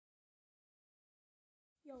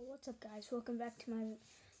Yo, what's up guys? Welcome back to my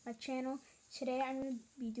channel. Today I'm going to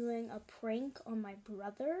be doing a prank on my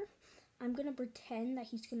brother. I'm going to pretend that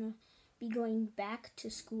he's going to be going back to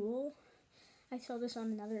school. I saw this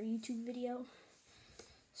on another YouTube video.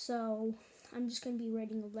 So I'm just going to be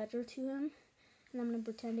writing a letter to him. And I'm going to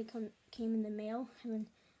pretend it came in the mail. And then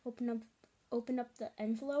open up the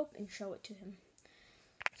envelope and show it to him.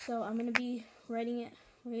 So I'm going to be writing it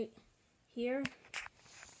right here.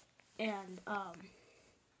 And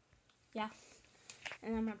yeah,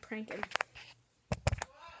 and I'm gonna prank him.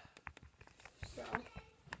 So,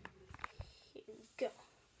 here we go.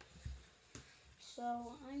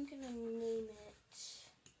 So, I'm gonna name it,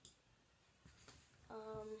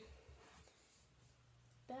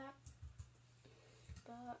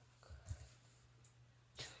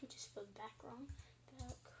 I just spelled back wrong.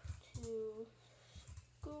 Back to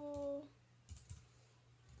school.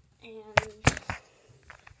 And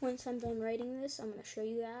once I'm done writing this, I'm going to show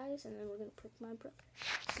you guys, and then we're going to prank my brother.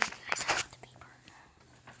 So you guys, I got the paper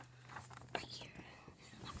right here.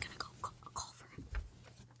 I'm going to go call for him.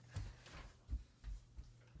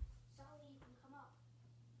 Sally, you can come up.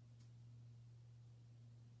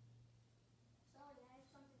 Sally, I have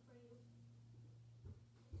something for you.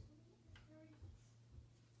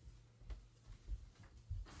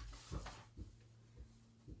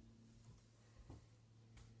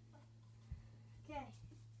 Okay.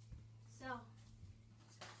 So,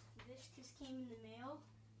 this just came in the mail.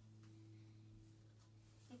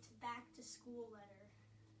 It's a back to school letter.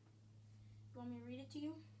 You want me to read it to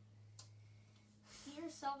you? Dear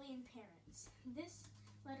Sully and parents, this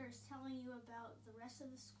letter is telling you about the rest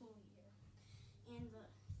of the school year and the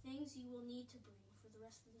things you will need to bring for the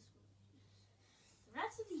rest of the school year. The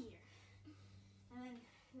rest of the year. And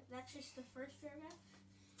then that's just the first paragraph.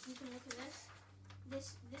 You can look at this.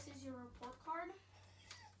 This is your report card.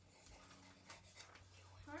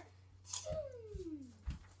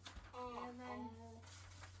 And then,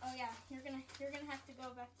 oh yeah, you're gonna have to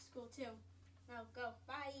go back to school too. No, go.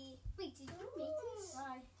 Bye. Wait, did you make this?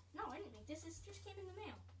 Bye. No, I didn't make this. This just came in the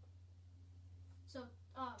mail. So,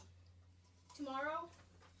 tomorrow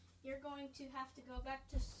you're going to have to go back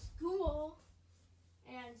to school.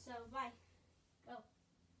 And so, bye. Go.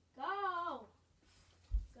 Go.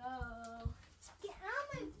 Go. Get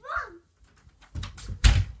out of my phone!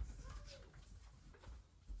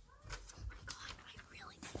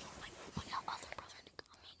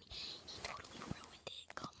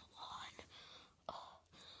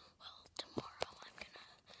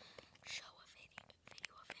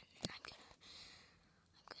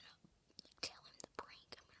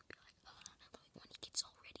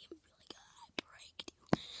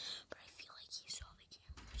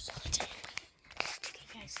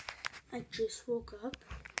 I just woke up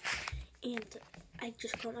and I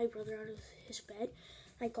just got my brother out of his bed.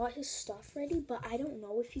 I got his stuff ready, but I don't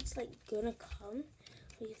know if he's like gonna come.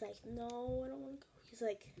 So he's like, no, I don't want to go. He's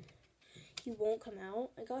like, he won't come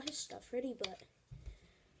out. I got his stuff ready, but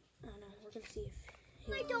I don't know. We're gonna see if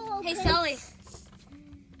he'll... Hey, Sully.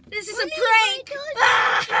 This is a prank!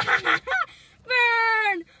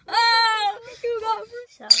 Burn! Oh, you got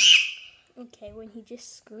So, okay, when he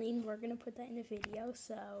just screamed, we're gonna put that in the video,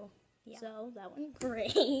 so... Yeah. So that went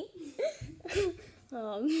great. He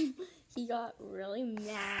got really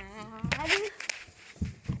mad.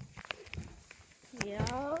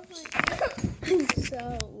 Yeah.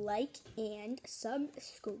 So like and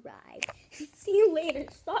subscribe. See you later.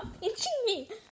 Stop pinching me.